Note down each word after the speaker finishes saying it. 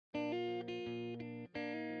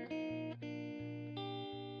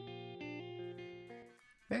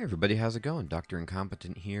Hey everybody, how's it going? Dr.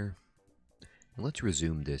 Incompetent here. And let's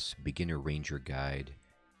resume this beginner ranger guide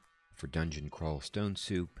for Dungeon Crawl Stone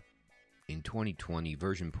Soup in 2020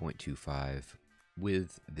 version 0.25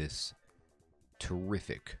 with this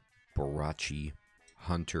terrific Barachi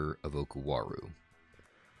Hunter of Okuwaru.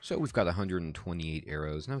 So we've got 128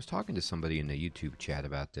 arrows, and I was talking to somebody in the YouTube chat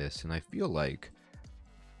about this, and I feel like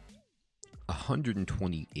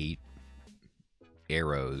 128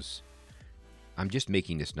 arrows, I'm just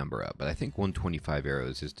making this number up, but I think 125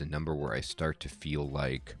 arrows is the number where I start to feel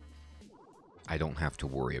like I don't have to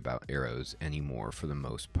worry about arrows anymore for the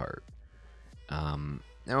most part.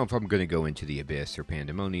 Now, if I'm going to go into the Abyss or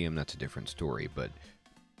Pandemonium, that's a different story, but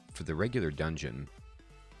for the regular dungeon,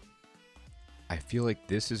 I feel like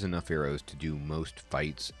this is enough arrows to do most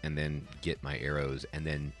fights and then get my arrows and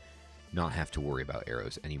then not have to worry about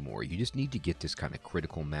arrows anymore. You just need to get this kind of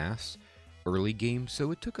critical mass early game, so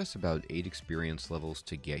it took us about 8 experience levels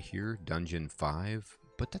to get here, Dungeon 5,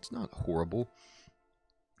 but that's not horrible.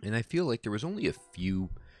 And I feel like there was only a few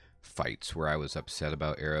fights where I was upset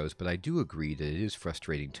about arrows, but I do agree that it is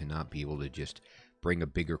frustrating to not be able to just bring a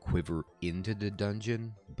bigger quiver into the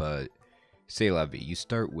dungeon, but c'est la vie. You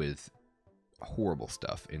start with horrible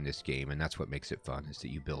stuff in this game, and that's what makes it fun, is that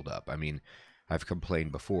you build up. I mean, I've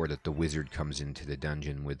complained before that the wizard comes into the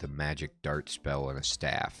dungeon with a magic dart spell and a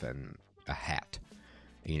staff and a hat,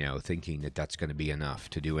 you know, thinking that that's going to be enough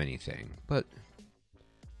to do anything. But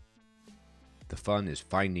the fun is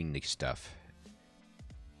finding the stuff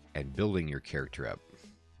and building your character up.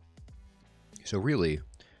 So really,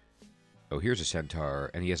 oh, here's a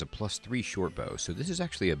centaur, and he has a +3 short bow, so this is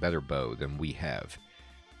actually a better bow than we have.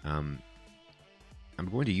 I'm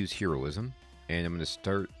going to use heroism, and I'm going to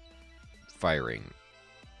start firing.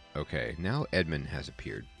 Okay, now Edmund has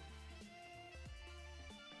appeared.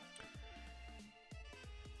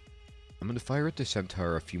 I'm going to fire at the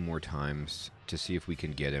centaur a few more times to see if we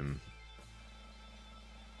can get him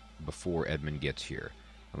before Edmund gets here.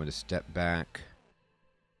 I'm going to step back,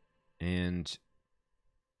 and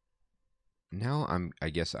now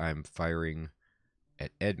I guess I'm firing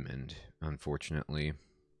at Edmund, unfortunately.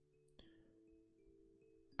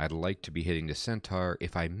 I'd like to be hitting the centaur.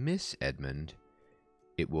 If I miss Edmund,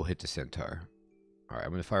 it will hit the centaur. Alright,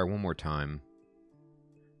 I'm going to fire one more time,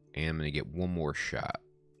 and I'm going to get one more shot.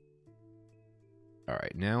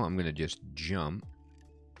 Alright, now I'm going to just jump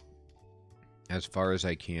as far as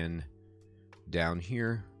I can down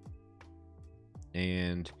here.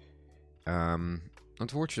 And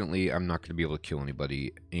unfortunately, I'm not going to be able to kill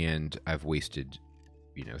anybody. And I've wasted,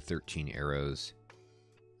 13 arrows.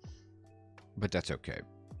 But that's okay.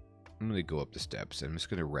 I'm going to go up the steps. I'm just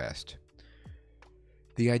going to rest.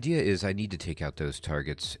 The idea is I need to take out those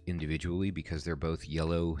targets individually because they're both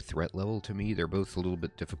yellow threat level to me. They're both a little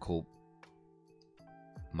bit difficult.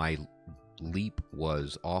 My leap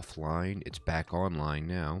was offline. It's back online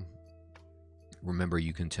now. Remember,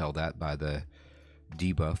 you can tell that by the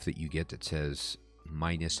debuff that you get that says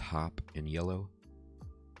 -hop in yellow.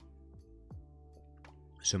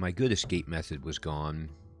 So my good escape method was gone.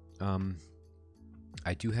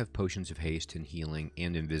 I do have potions of haste and healing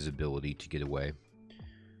and invisibility to get away.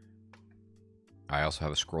 I also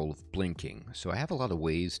have a scroll of blinking. So I have a lot of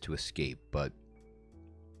ways to escape, but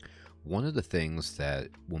one of the things that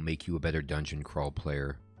will make you a better dungeon crawl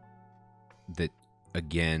player, that,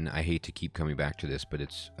 again, I hate to keep coming back to this, but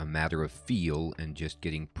it's a matter of feel and just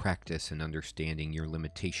getting practice and understanding your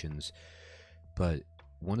limitations. But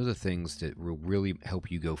one of the things that will really help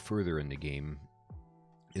you go further in the game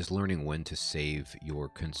is learning when to save your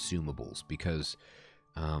consumables, because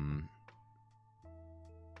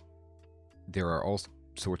there are all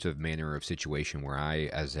sorts of manner of situation where I,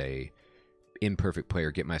 as a imperfect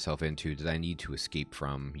player, get myself into that I need to escape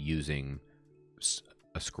from using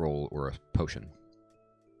a scroll or a potion.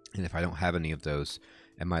 And if I don't have any of those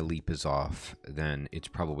and my leap is off, then it's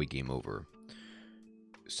probably game over.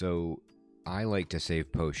 So I like to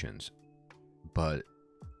save potions, but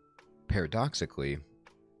paradoxically,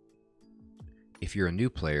 if you're a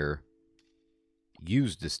new player,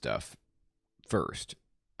 use this stuff first.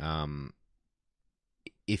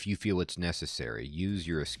 If you feel it's necessary, use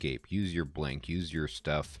your escape, use your blink, use your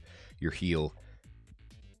stuff, your heal,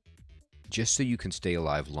 just so you can stay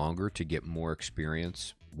alive longer to get more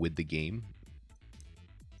experience with the game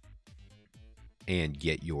and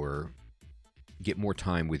get more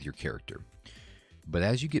time with your character. But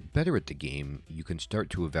as you get better at the game, you can start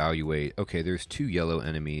to evaluate, okay, there's 2 yellow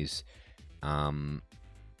enemies. I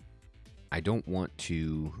don't want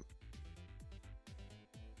to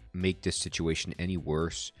make this situation any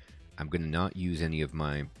worse. I'm going to not use any of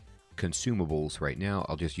my consumables right now.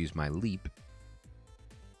 I'll just use my leap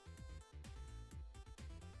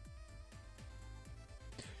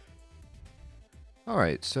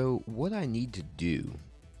Alright, so what I need to do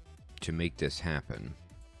to make this happen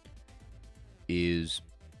is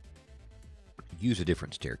use a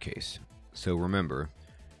different staircase. So remember,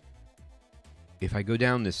 if I go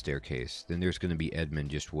down this staircase, then there's going to be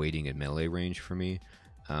Edmund just waiting at melee range for me,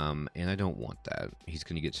 and I don't want that. He's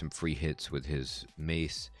going to get some free hits with his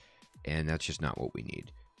mace, and that's just not what we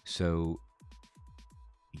need. So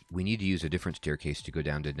we need to use a different staircase to go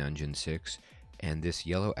down to Dungeon 6, and this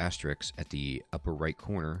yellow asterisk at the upper right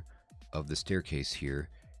corner of the staircase here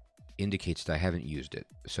indicates that I haven't used it.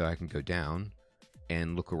 So I can go down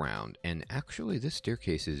and look around, and actually this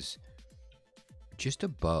staircase is just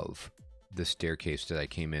above the staircase that I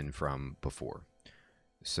came in from before.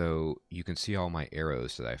 So you can see all my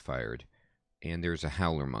arrows that I fired, and there's a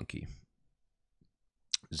howler monkey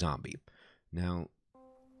zombie. Now,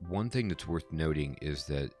 one thing that's worth noting is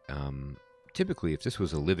that typically if this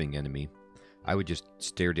was a living enemy, I would just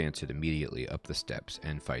stare dance it immediately up the steps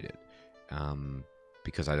and fight it,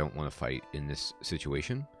 because I don't want to fight in this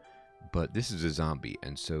situation. But this is a zombie,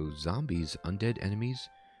 and so zombies, undead enemies,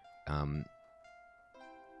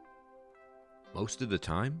 most of the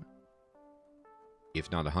time,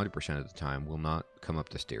 if not 100% of the time, will not come up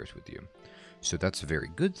the stairs with you. So that's a very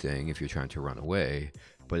good thing if you're trying to run away,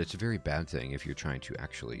 but it's a very bad thing if you're trying to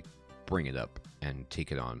actually bring it up and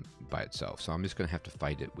take it on by itself. So I'm just going to have to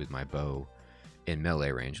fight it with my bow in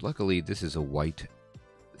melee range. Luckily, this is a white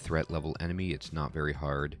threat level enemy. It's not very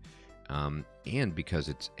hard. And because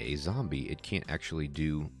it's a zombie, it can't actually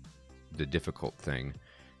do the difficult thing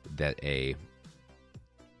that a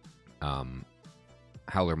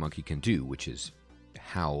howler monkey can do, which is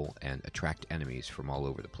howl and attract enemies from all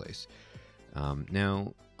over the place.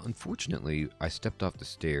 Now, unfortunately, I stepped off the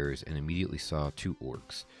stairs and immediately saw two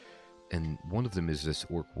orcs, and one of them is this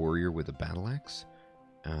orc warrior with a battle axe.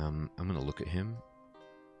 I'm going to look at him.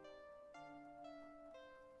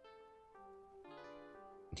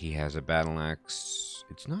 He has a battle axe.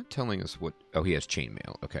 It's not telling us what... Oh, he has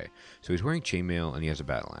chainmail. Okay. So he's wearing chainmail and he has a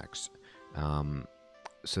battle axe.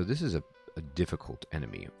 So this is a difficult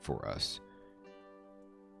enemy for us.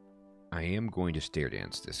 I am going to stare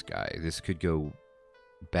dance this guy. This could go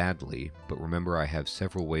badly, but remember I have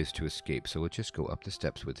several ways to escape. So let's just go up the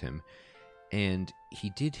steps with him. And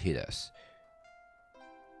he did hit us.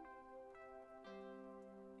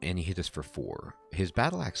 And he hit us for 4. His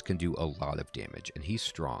battle axe can do a lot of damage, and he's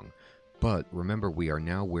strong. But remember, we are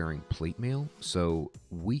now wearing plate mail, so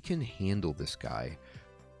we can handle this guy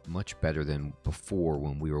much better than before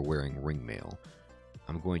when we were wearing ring mail.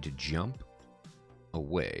 I'm going to jump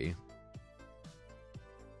away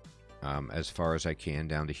as far as I can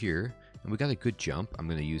down to here. And we got a good jump. I'm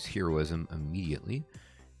going to use heroism immediately,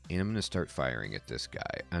 and I'm going to start firing at this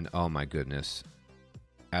guy. And oh my goodness,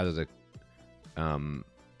 out of the...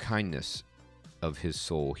 kindness of his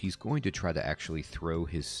soul, he's going to try to actually throw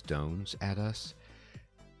his stones at us.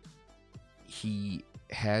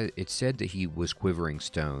 It said that he was quivering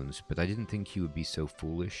stones, but I didn't think he would be so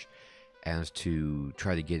foolish as to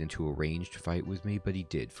try to get into a ranged fight with me, but he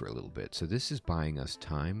did for a little bit. So this is buying us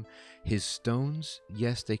time. His stones,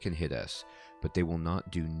 yes, they can hit us, but they will not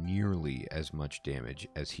do nearly as much damage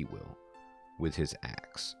as he will with his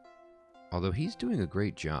axe. Although he's doing a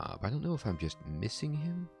great job. I don't know if I'm just missing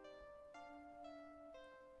him.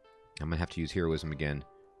 I'm going to have to use heroism again.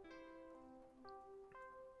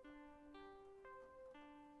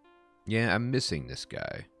 Yeah, I'm missing this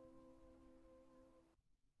guy.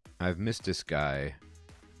 I've missed this guy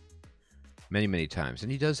many, many times.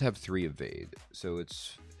 And he does have 3 evade. So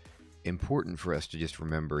it's important for us to just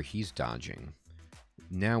remember he's dodging.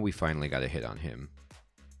 Now we finally got a hit on him.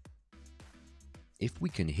 If we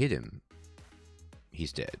can hit him,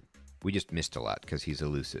 he's dead. We just missed a lot because he's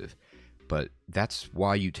elusive. But that's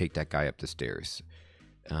why you take that guy up the stairs.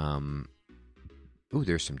 Ooh,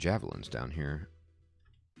 there's some javelins down here.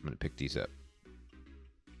 I'm going to pick these up.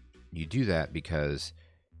 You do that because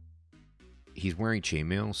he's wearing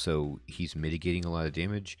chainmail, so he's mitigating a lot of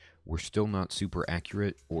damage. We're still not super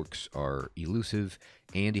accurate. Orcs are elusive,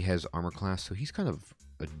 and he has armor class, so he's kind of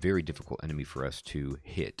a very difficult enemy for us to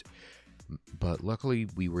hit. But luckily,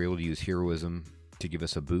 we were able to use heroism to give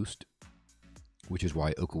us a boost, which is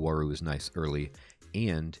why Okuwaru is nice early,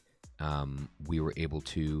 and we were able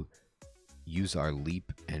to use our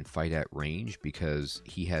leap and fight at range because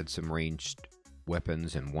he had some ranged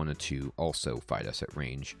weapons and wanted to also fight us at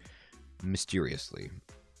range mysteriously.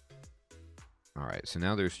 Alright, so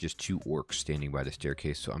now there's just 2 orcs standing by the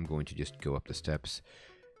staircase, so I'm going to just go up the steps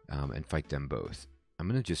and fight them both. I'm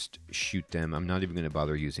going to just shoot them. I'm not even going to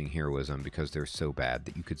bother using heroism because they're so bad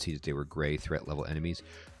that you could see that they were gray threat level enemies.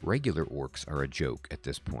 Regular orcs are a joke at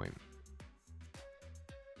this point.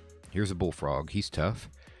 Here's a bullfrog. He's tough.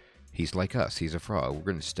 He's like us. He's a frog. We're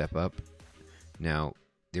going to step up. Now,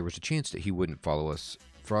 there was a chance that he wouldn't follow us.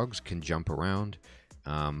 Frogs can jump around.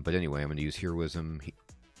 But anyway, I'm going to use heroism,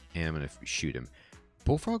 and I'm going to shoot him.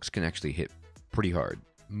 Bullfrogs can actually hit pretty hard.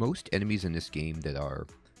 Most enemies in this game that are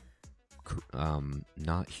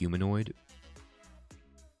not humanoid,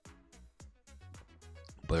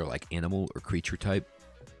 but are like animal or creature type,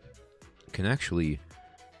 can actually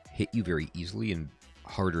hit you very easily and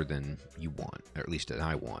harder than you want, or at least that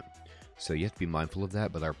I want. So you have to be mindful of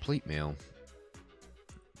that, but our plate mail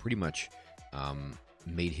pretty much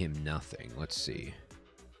made him nothing. Let's see.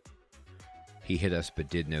 He hit us but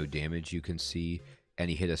did no damage, you can see, and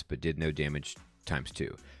he hit us but did no damage times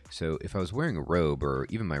 2. So if I was wearing a robe or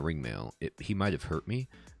even my ring mail, he might have hurt me,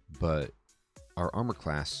 but our armor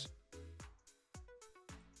class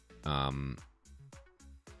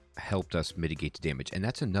helped us mitigate the damage. And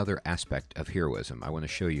that's another aspect of heroism. I want to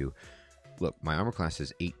show you. Look, my armor class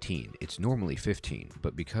is 18. It's normally 15,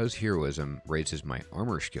 but because heroism raises my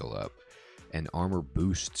armor skill up, and armor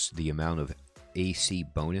boosts the amount of AC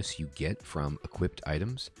bonus you get from equipped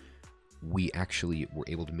items, we actually were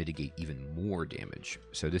able to mitigate even more damage.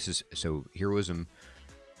 So heroism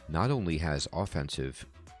not only has offensive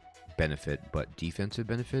benefit, but defensive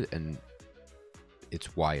benefit, and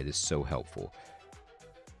it's why it is so helpful.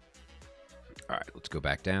 All right, let's go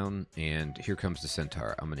back down, and here comes the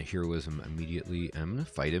centaur. I'm going to heroism immediately, and I'm going to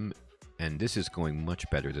fight him, and this is going much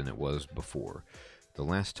better than it was before. The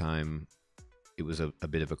last time, it was a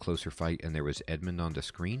bit of a closer fight, and there was Edmund on the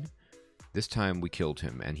screen. This time, we killed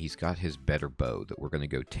him, and he's got his better bow that we're going to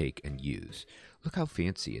go take and use. Look how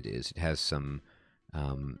fancy it is. It has some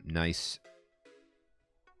nice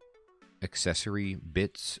accessory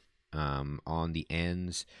bits on the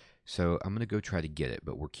ends. So I'm going to go try to get it,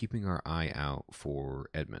 but we're keeping our eye out for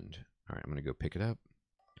Edmund. All right, I'm going to go pick it up.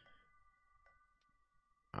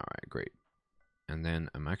 All right, great. And then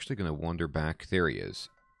I'm actually going to wander back. There he is.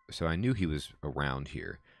 So I knew he was around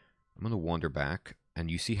here. I'm going to wander back,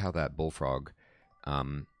 and you see how that bullfrog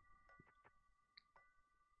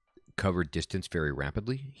covered distance very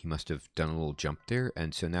rapidly. He must have done a little jump there,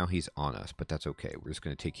 and so now he's on us, but that's okay. We're just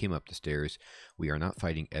going to take him up the stairs. We are not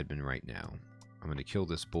fighting Edmund right now. I'm going to kill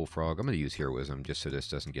this bullfrog. I'm going to use heroism just so this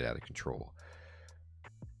doesn't get out of control.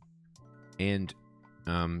 And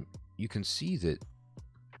you can see that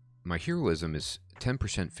my heroism is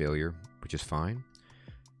 10% failure, which is fine.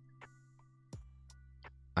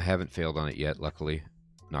 I haven't failed on it yet, luckily.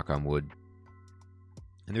 Knock on wood.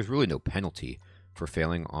 And there's really no penalty for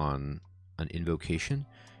failing on an invocation.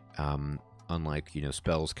 Unlike,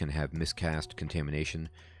 spells can have miscast, contamination.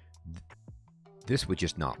 This would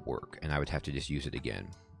just not work, and I would have to just use it again.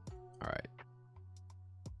 All right.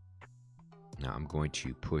 Now I'm going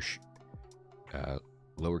to push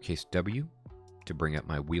lowercase w to bring up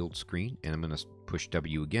my wheeled screen, and I'm going to push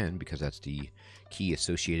W again because that's the key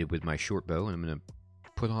associated with my short bow, and I'm going to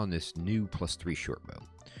put on this new +3 short bow.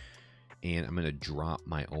 And I'm going to drop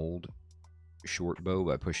my old short bow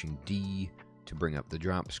by pushing D to bring up the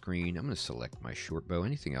drop screen. I'm going to select my short bow.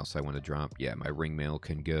 Anything else I want to drop? Yeah, my ring mail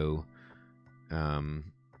can go.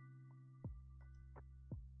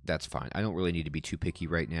 That's fine. I don't really need to be too picky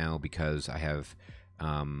right now because I have,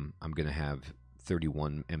 I'm going to have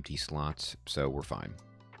 31 empty slots, so we're fine.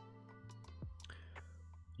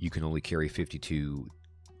 You can only carry 52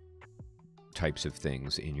 types of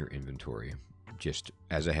things in your inventory, just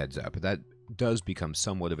as a heads up. That does become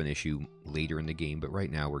somewhat of an issue later in the game, but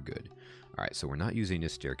right now we're good. All right, so we're not using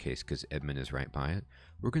this staircase because Edmund is right by it.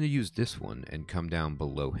 We're going to use this one and come down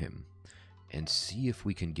below him and see if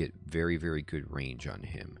we can get very, very good range on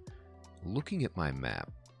him. Looking at my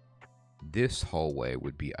map, this hallway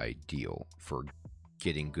would be ideal for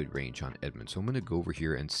getting good range on Edmund. So I'm going to go over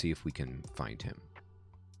here and see if we can find him.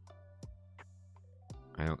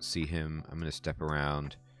 I don't see him. I'm going to step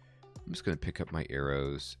around. I'm just going to pick up my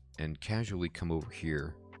arrows and casually come over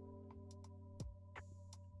here.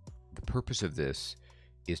 The purpose of this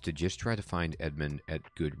is to just try to find Edmund at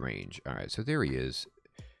good range. All right, so there he is.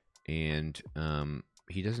 And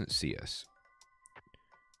he doesn't see us.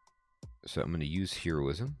 So I'm going to use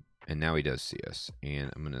heroism, and now he does see us.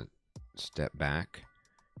 And I'm going to step back,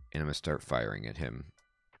 and I'm going to start firing at him.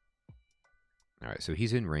 Alright, so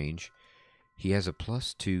he's in range. He has a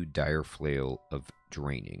 +2 dire flail of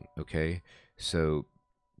draining, okay? So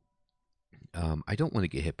I don't want to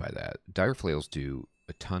get hit by that. Dire flails do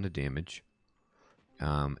a ton of damage.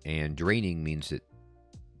 And draining means that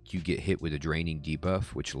you get hit with a draining debuff,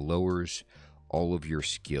 which lowers all of your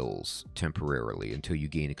skills temporarily until you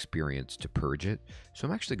gain experience to purge it. So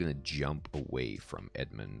I'm actually going to jump away from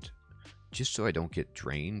Edmund just so I don't get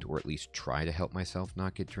drained, or at least try to help myself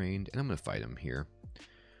not get drained. And I'm going to fight him here,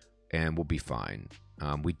 and we'll be fine.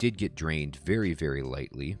 We did get drained very, very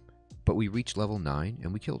lightly, but we reached level 9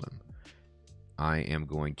 and we killed him. I am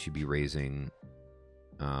going to be raising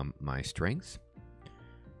my strength,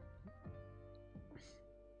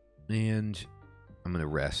 and I'm going to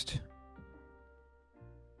rest.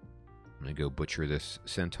 I'm going to go butcher this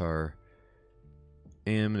centaur,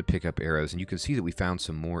 and I'm going to pick up arrows. And you can see that we found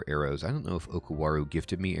some more arrows. I don't know if Okuwaru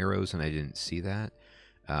gifted me arrows and I didn't see that,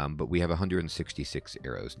 but we have 166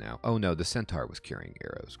 arrows now. Oh no, the centaur was carrying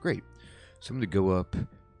arrows. Great. So I'm going to go up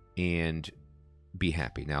and be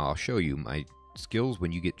happy. Now I'll show you my skills.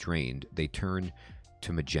 When you get drained, they turn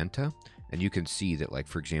to magenta, and you can see that, like,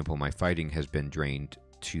 for example, my fighting has been drained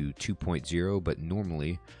to 2.0, but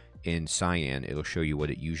normally in cyan it'll show you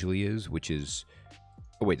what it usually is, which is,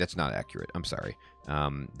 oh wait, that's not accurate, I'm sorry.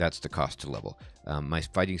 That's the cost to level. My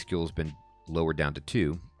fighting skill has been lowered down to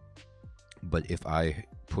 2, but if I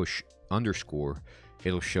push underscore,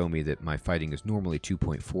 it'll show me that my fighting is normally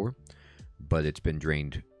 2.4, but it's been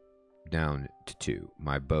drained down to 2.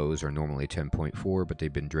 My bows are normally 10.4, but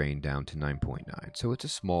they've been drained down to 9.9. So it's a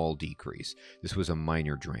small decrease. This was a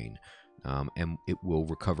minor drain, and it will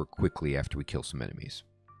recover quickly after we kill some enemies.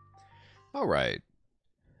 All right,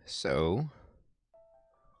 so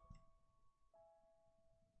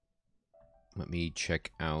let me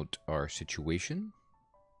check out our situation.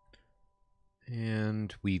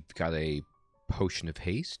 And we've got a potion of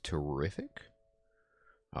haste. Terrific.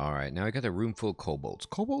 Alright, now I got a room full of kobolds.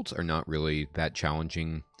 Kobolds are not really that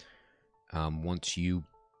challenging. Once you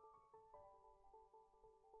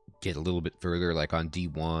get a little bit further, like on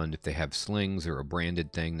D1, if they have slings or a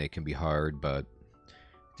branded thing, they can be hard, but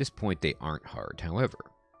at this point they aren't hard. However,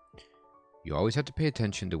 you always have to pay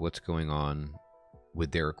attention to what's going on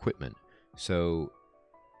with their equipment. So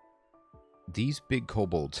these big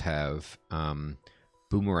kobolds have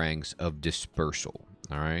boomerangs of dispersal,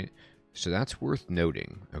 alright? So that's worth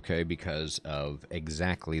noting, okay, because of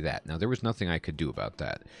exactly that. Now, there was nothing I could do about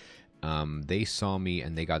that. They saw me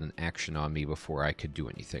and they got an action on me before I could do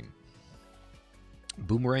anything.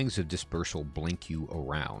 Boomerangs of dispersal blink you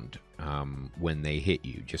around when they hit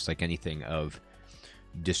you, just like anything of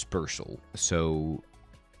dispersal. So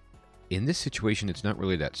in this situation, it's not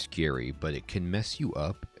really that scary, but it can mess you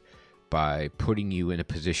up by putting you in a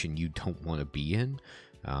position you don't want to be in.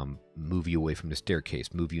 Move you away from the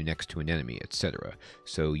staircase, move you next to an enemy, etc.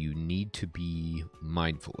 So you need to be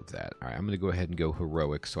mindful of that. Alright, I'm going to go ahead and go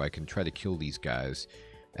heroic so I can try to kill these guys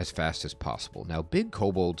as fast as possible. Now, big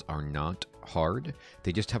kobolds are not hard.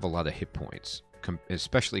 They just have a lot of hit points,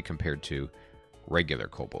 especially compared to regular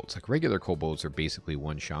kobolds. Like, regular kobolds are basically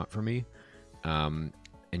one shot for me. And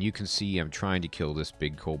you can see I'm trying to kill this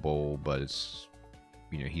big kobold, but it's,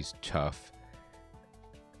 you know, he's tough.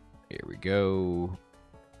 Here we go.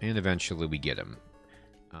 And eventually we get him.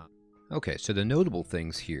 Okay, so the notable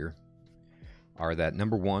things here are that,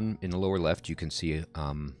 number one, in the lower left, you can see it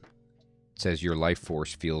says your life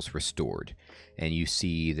force feels restored. And you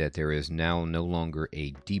see that there is now no longer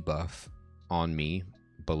a debuff on me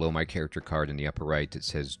below my character card in the upper right that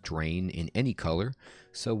says drain in any color.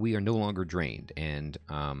 So we are no longer drained. And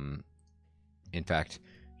in fact,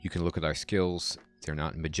 you can look at our skills. They're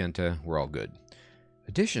not in magenta. We're all good.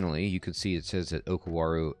 Additionally, you can see it says that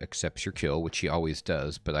Okuwaru accepts your kill, which he always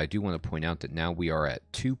does, but I do want to point out that now we are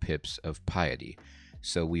at 2 pips of piety.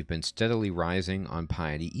 So we've been steadily rising on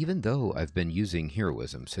piety, even though I've been using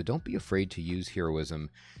heroism. So don't be afraid to use heroism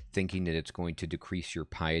thinking that it's going to decrease your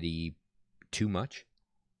piety too much.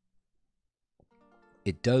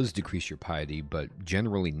 It does decrease your piety, but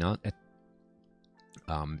generally not at,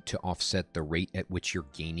 to offset the rate at which you're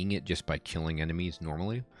gaining it just by killing enemies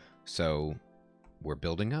normally. So we're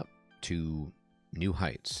building up to new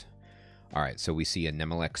heights. Alright, so we see a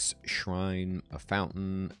Nemelech's shrine, a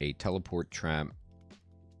fountain, a teleport trap,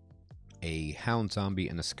 a hound zombie,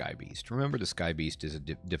 and a sky beast. Remember, the sky beast is a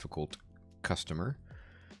difficult customer.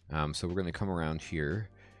 So we're going to come around here,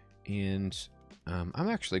 and I'm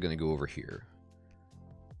actually going to go over here.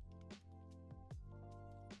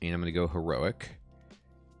 And I'm going to go heroic.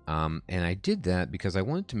 And I did that because I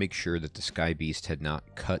wanted to make sure that the Sky Beast had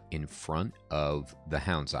not cut in front of the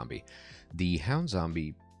Hound Zombie. The Hound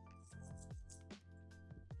Zombie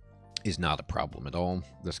is not a problem at all.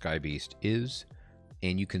 The Sky Beast is.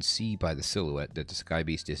 And you can see by the silhouette that the Sky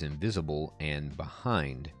Beast is invisible and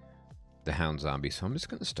behind the Hound Zombie. So I'm just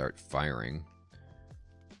going to start firing.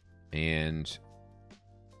 And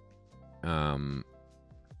I'm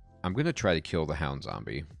going to try to kill the Hound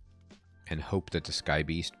Zombie and hope that the Sky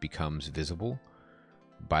Beast becomes visible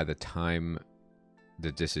by the time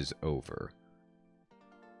that this is over.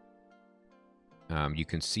 You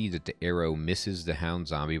can see that the arrow misses the hound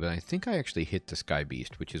zombie, but I think I actually hit the sky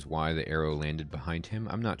beast, which is why the arrow landed behind him.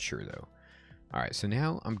 I'm not sure, though. Alright, so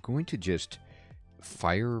now I'm going to just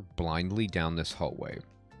fire blindly down this hallway.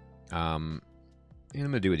 And I'm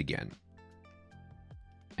going to do it again.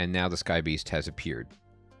 And now the sky beast has appeared.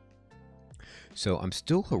 So I'm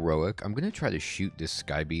still heroic. I'm going to try to shoot this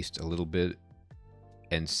sky beast a little bit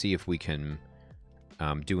and see if we can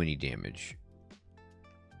do any damage.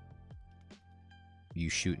 You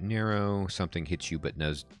shoot an arrow, something hits you but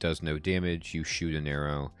does no damage. You shoot an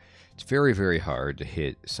arrow. It's very, very hard to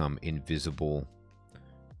hit some invisible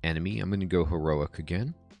enemy. I'm going to go heroic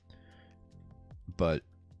again, but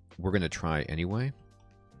we're going to try anyway.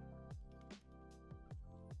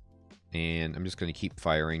 And I'm just going to keep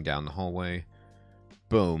firing down the hallway.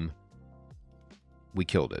 Boom. We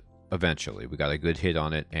killed it. Eventually. We got a good hit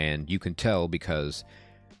on it, and you can tell because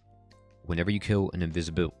whenever you kill an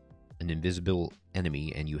invisible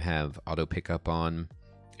enemy and you have auto pickup on,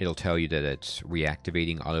 it'll tell you that it's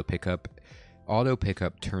reactivating auto pickup. Auto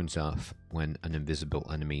pickup turns off when an invisible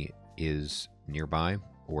enemy is nearby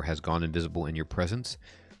or has gone invisible in your presence,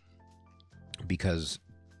 because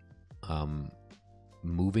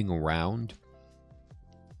moving around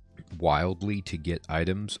wildly to get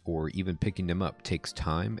items or even picking them up takes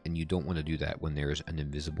time, and you don't want to do that when there's an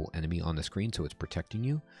invisible enemy on the screen, so it's protecting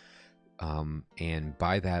you. And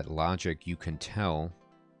by that logic, you can tell,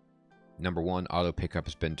 number one, auto pickup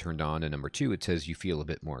has been turned on, and number two, it says you feel a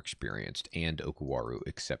bit more experienced, and Okuwaru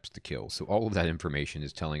accepts the kill. So all of that information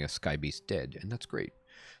is telling us Sky Beast dead, and that's great.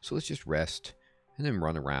 So let's just rest, and then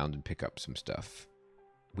run around and pick up some stuff.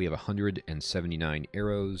 We have 179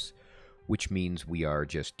 arrows, which means we are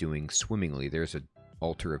just doing swimmingly. There's an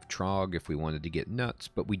altar of Trog if we wanted to get nuts,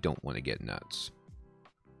 but we don't want to get nuts.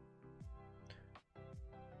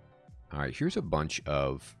 Alright, here's a bunch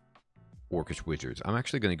of Orcish Wizards. I'm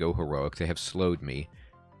actually going to go heroic. They have slowed me.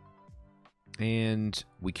 And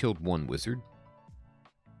we killed one wizard.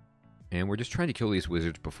 And we're just trying to kill these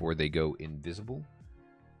wizards before they go invisible.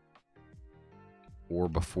 Or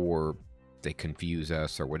before they confuse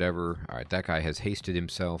us or whatever. Alright, that guy has hasted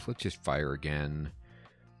himself. Let's just fire again.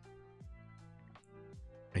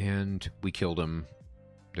 And we killed him.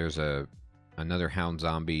 There's another hound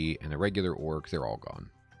zombie and a regular orc. They're all gone.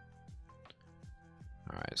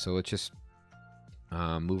 Alright, so let's just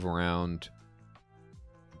move around.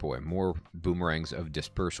 Boy, more boomerangs of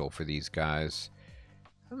dispersal for these guys.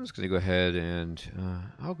 I'm just going to go ahead and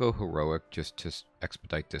I'll go heroic just to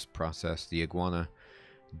expedite this process. The iguana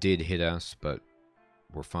did hit us, but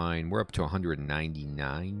we're fine. We're up to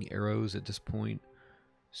 199 arrows at this point,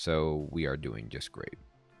 so we are doing just great.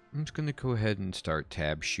 I'm just going to go ahead and start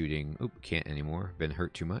tab shooting. Oh, can't anymore. Been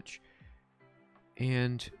hurt too much.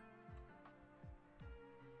 And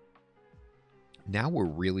now we're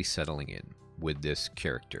really settling in with this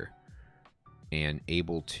character and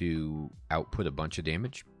able to output a bunch of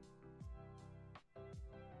damage.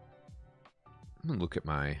 I'm going to look at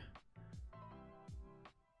my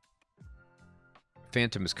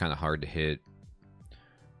Phantom. Is kind of hard to hit,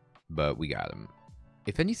 but we got him.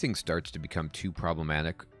 If anything starts to become too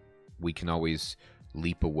problematic, we can always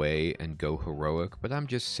leap away and go heroic, but I'm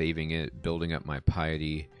just saving it, building up my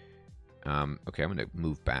piety. Okay, I'm going to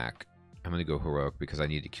move back. I'm going to go heroic because I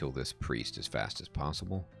need to kill this priest as fast as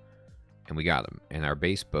possible. And we got him. And our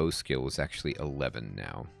base bow skill is actually 11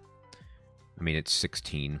 now. I mean, it's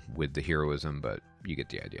 16 with the heroism, but you get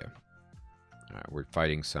the idea. Alright, we're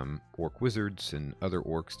fighting some orc wizards and other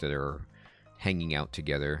orcs that are hanging out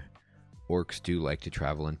together. Orcs do like to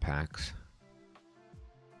travel in packs.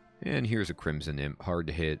 And here's a Crimson Imp. Hard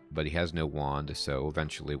to hit, but he has no wand, so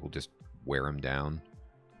eventually we'll just wear him down.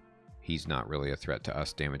 He's not really a threat to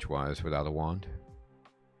us damage-wise without a wand.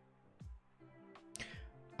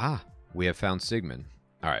 Ah, we have found Sigmund.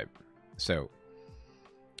 Alright, so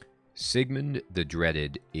Sigmund the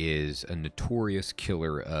Dreaded is a notorious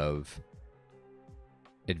killer of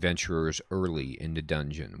adventurers early in the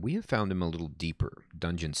dungeon. We have found him a little deeper,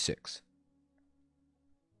 Dungeon 6.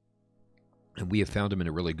 And we have found him in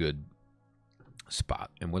a really good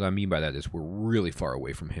spot. And what I mean by that is we're really far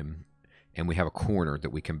away from him. And we have a corner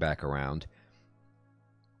that we can back around.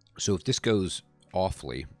 So if this goes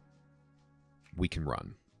awfully, we can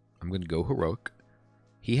run. I'm going to go heroic.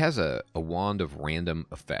 He has a wand of random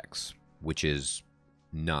effects, which is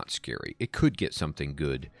not scary. It could get something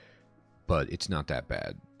good, but it's not that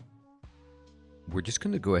bad. We're just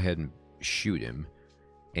going to go ahead and shoot him.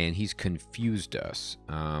 And he's confused us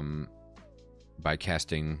by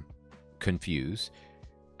casting Confuse.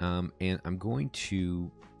 And I'm going to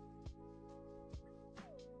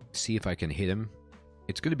see if I can hit him.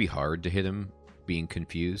 It's going to be hard to hit him being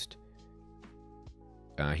confused.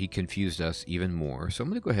 He confused us even more, so I'm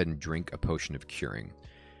going to go ahead and drink a potion of curing.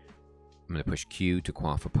 I'm going to push Q to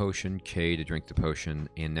quaff a potion, K to drink the potion,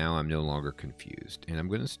 and now I'm no longer confused. And I'm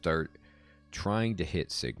going to start trying to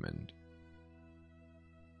hit Sigmund.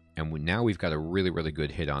 And now we've got a really, really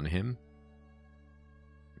good hit on him.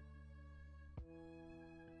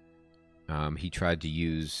 He tried to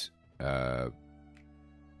use a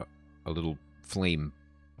little flame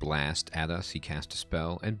blast at us. He cast a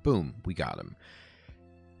spell, and boom, we got him.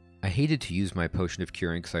 I hated to use my potion of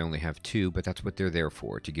curing because I only have 2, but that's what they're there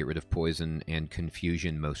for, to get rid of poison and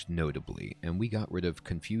confusion most notably. And we got rid of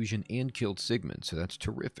confusion and killed Sigmund, so that's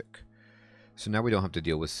terrific. So now we don't have to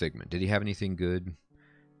deal with Sigmund. Did he have anything good?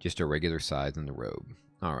 Just a regular scythe and the robe.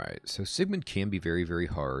 Alright, so Sigmund can be very, very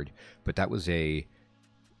hard, but that was a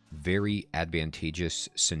very advantageous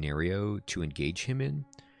scenario to engage him in,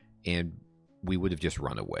 and we would have just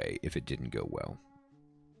run away if it didn't go well.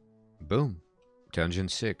 Boom. Dungeon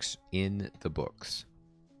 6 in the books.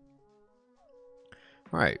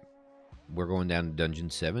 Alright, we're going down to Dungeon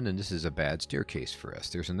 7, and this is a bad staircase for us.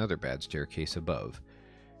 There's another bad staircase above.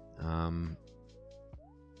 I'm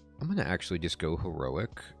going to actually just go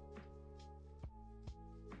heroic.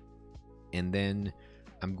 And then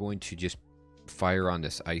I'm going to just fire on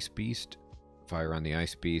this ice beast. Fire on the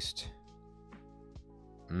ice beast.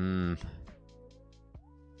 I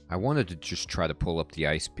wanted to just try to pull up the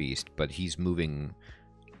ice beast, but he's moving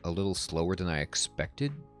a little slower than I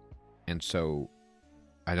expected. And so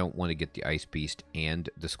I don't want to get the ice beast and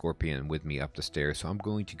the scorpion with me up the stairs, so I'm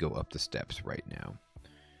going to go up the steps right now.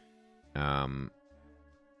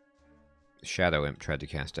 Shadow Imp tried to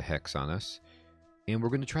cast a hex on us, and we're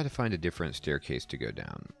going to try to find a different staircase to go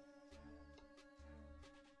down.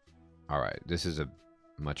 Alright, this is a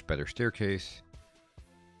much better staircase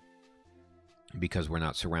because we're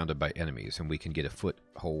not surrounded by enemies and we can get a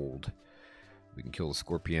foothold. We can kill the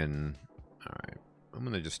scorpion. Alright, I'm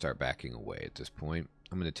going to just start backing away at this point.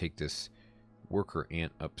 I'm going to take this worker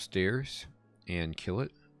ant upstairs and kill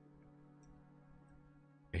it.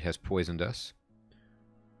 It has poisoned us,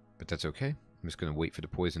 but that's okay. I'm just going to wait for the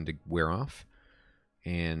poison to wear off.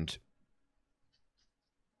 And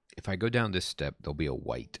if I go down this step, there'll be a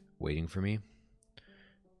white waiting for me.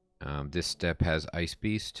 This step has Ice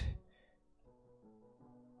Beast.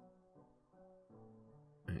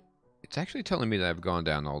 It's actually telling me that I've gone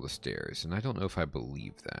down all the stairs, and I don't know if I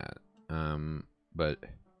believe that. But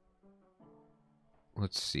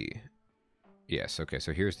let's see. Yes, okay,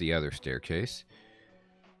 so here's the other staircase.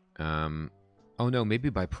 Oh no, maybe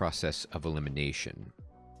by process of elimination.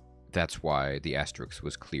 That's why the asterisk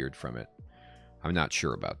was cleared from it. I'm not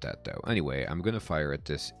sure about that, though. Anyway, I'm going to fire at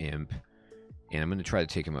this imp, and I'm going to try to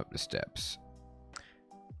take him up the steps.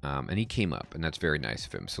 And he came up, and that's very nice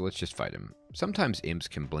of him, so let's just fight him. Sometimes imps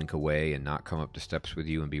can blink away and not come up the steps with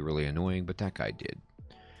you and be really annoying, but that guy did.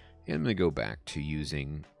 And I'm going to go back to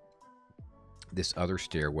using this other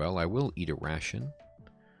stairwell. I will eat a ration.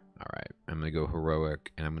 Alright, I'm going to go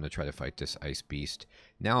heroic, and I'm going to try to fight this ice beast.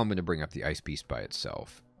 Now I'm going to bring up the ice beast by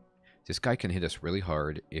itself. This guy can hit us really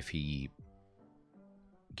hard if he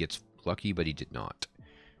gets lucky, but he did not.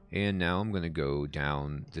 And now I'm going to go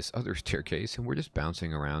down this other staircase, and we're just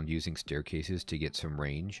bouncing around using staircases to get some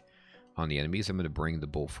range on the enemies. I'm going to bring the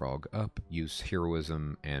bullfrog up, use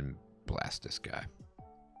heroism, and blast this guy.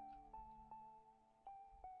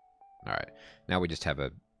 Alright, now we just have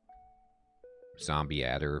a zombie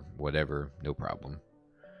adder, whatever, no problem.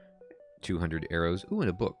 200 arrows. Ooh, and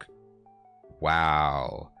a book.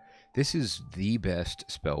 Wow. This is the best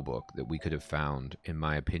spell book that we could have found, in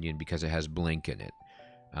my opinion, because it has blink in it.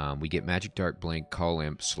 We get Magic Dart, Blink, Call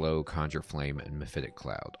Imp, Slow, Conjure Flame, and Mephitic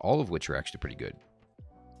Cloud, all of which are actually pretty good.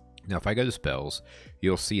 Now, if I go to spells,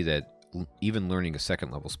 you'll see that even learning a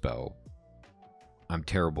second level spell, I'm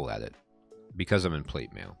terrible at it because I'm in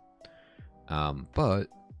plate mail. But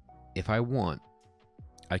if I want,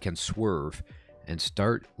 I can swerve and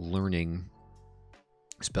start learning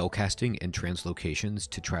spellcasting and translocations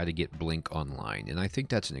to try to get Blink online. And I think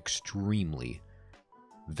that's an extremely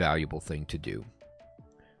valuable thing to do.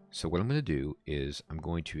 So what I'm going to do is I'm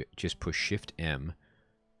going to just push Shift M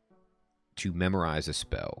to memorize a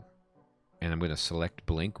spell. And I'm going to select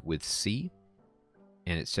Blink with C.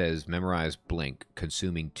 And it says memorize Blink,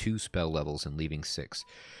 consuming 2 spell levels and leaving 6.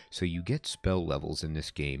 So you get spell levels in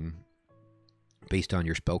this game based on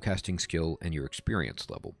your spellcasting skill and your experience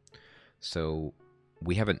level. So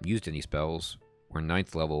we haven't used any spells. We're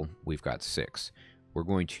 9th level. We've got 6. We're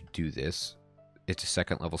going to do this. It's a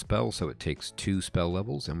 2nd level spell, so it takes 2 spell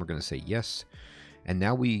levels, and we're going to say yes. And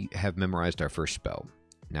now we have memorized our first spell.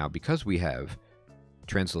 Now, because we have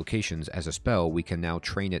translocations as a spell, we can now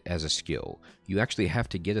train it as a skill. You actually have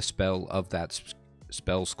to get a spell of that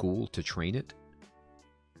spell school to train it.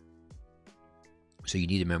 So you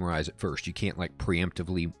need to memorize it first. You can't like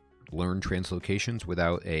preemptively learn translocations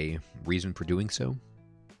without a reason for doing so.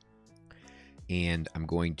 And I'm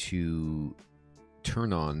going to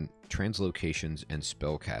turn on translocations and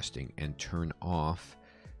spellcasting and turn off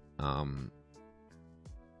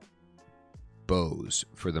bows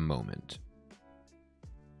for the moment,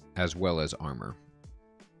 as well as armor.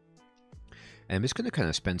 And I'm just going to kind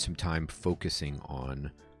of spend some time focusing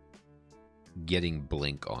on getting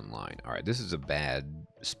Blink online. All right, this is a bad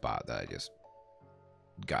spot that I just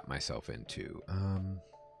got myself into.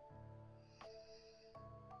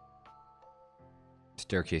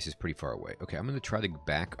 Staircase is pretty far away. Okay, I'm going to try to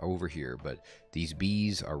back over here, but these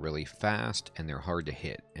bees are really fast and they're hard to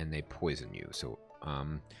hit and they poison you. So,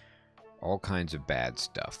 all kinds of bad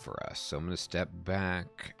stuff for us. So I'm going to step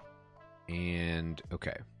back and,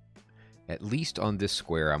 okay. At least on this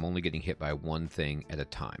square, I'm only getting hit by one thing at a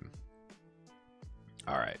time.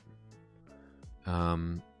 All right.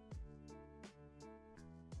 I'm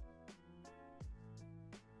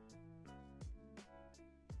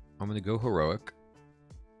going to go heroic.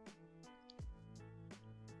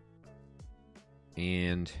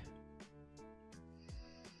 And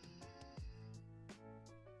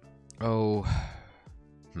oh,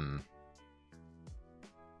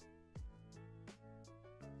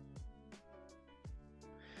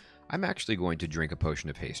 I'm actually going to drink a potion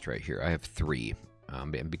of haste right here. I have 3.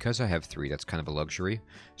 And because I have 3, that's kind of a luxury.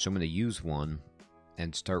 So I'm going to use one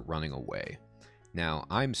and start running away. Now,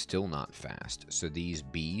 I'm still not fast. So these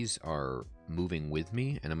bees are moving with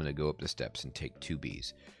me. And I'm going to go up the steps and take 2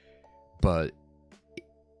 bees. But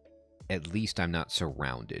at least I'm not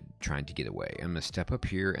surrounded trying to get away. I'm going to step up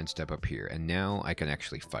here and step up here. And now I can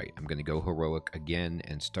actually fight. I'm going to go heroic again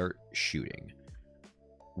and start shooting.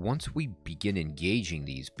 Once we begin engaging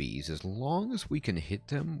these bees, as long as we can hit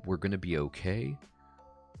them, we're going to be okay.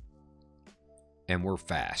 And we're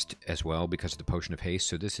fast as well because of the potion of haste.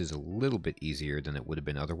 So this is a little bit easier than it would have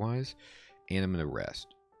been otherwise. And I'm going to rest.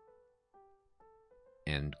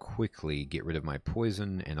 And quickly get rid of my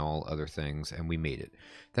poison and all other things, and we made it.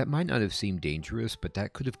 That might not have seemed dangerous, but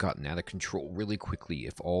that could have gotten out of control really quickly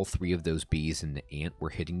if all 3 of those bees and the ant were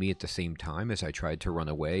hitting me at the same time as I tried to run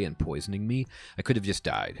away and poisoning me. I could have just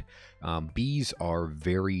died. Bees are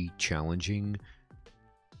very challenging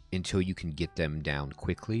until you can get them down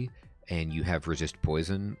quickly, and you have resist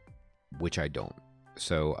poison, which I don't.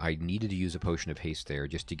 So I needed to use a potion of haste there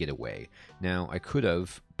just to get away. Now, I could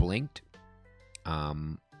have blinked.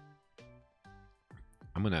 I'm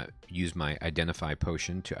going to use my identify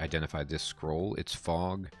potion to identify this scroll. It's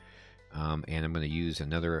fog. And I'm going to use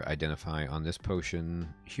another identify on this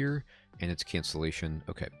potion here, and it's cancellation.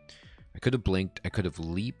 Okay. I could have blinked. I could have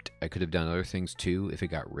leaped. I could have done other things too if it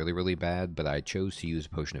got really, really bad, but I chose to use a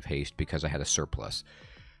potion of haste because I had a surplus.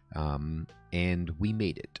 And we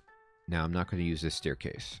made it. Now, I'm not going to use this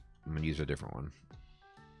staircase. I'm going to use a different one.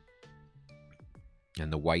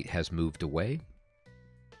 And the white has moved away.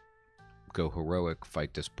 Go heroic,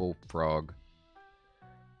 fight this bullfrog.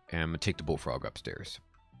 And I'm going to take the bullfrog upstairs.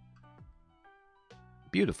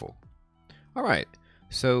 Beautiful. All right.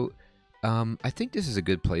 So, I think this is a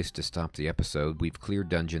good place to stop the episode. We've cleared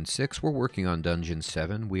Dungeon 6. We're working on Dungeon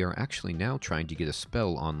 7. We are actually now trying to get a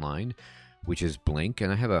spell online, which is Blink.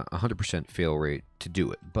 And I have a 100% fail rate to do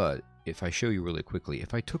it. But if I show you really quickly,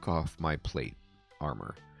 if I took off my plate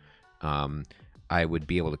armor, I would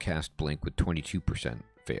be able to cast Blink with 22%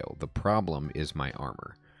 fail. The problem is my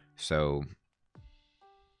armor. So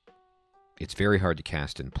it's very hard to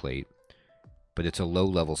cast in plate, but it's a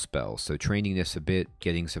low-level spell. So training this a bit,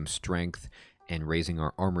 getting some strength, and raising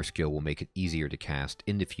our armor skill will make it easier to cast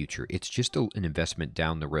in the future. It's just an investment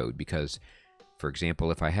down the road because, for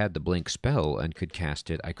example, if I had the Blink spell and could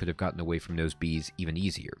cast it, I could have gotten away from those bees even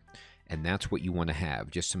easier. And that's what you want to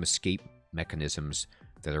have, just some escape mechanisms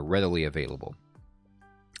that are readily available.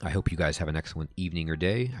 I hope you guys have an excellent evening or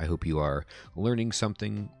day. I hope you are learning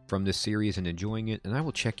something from this series and enjoying it. And I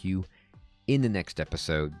will check you in the next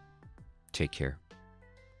episode. Take care.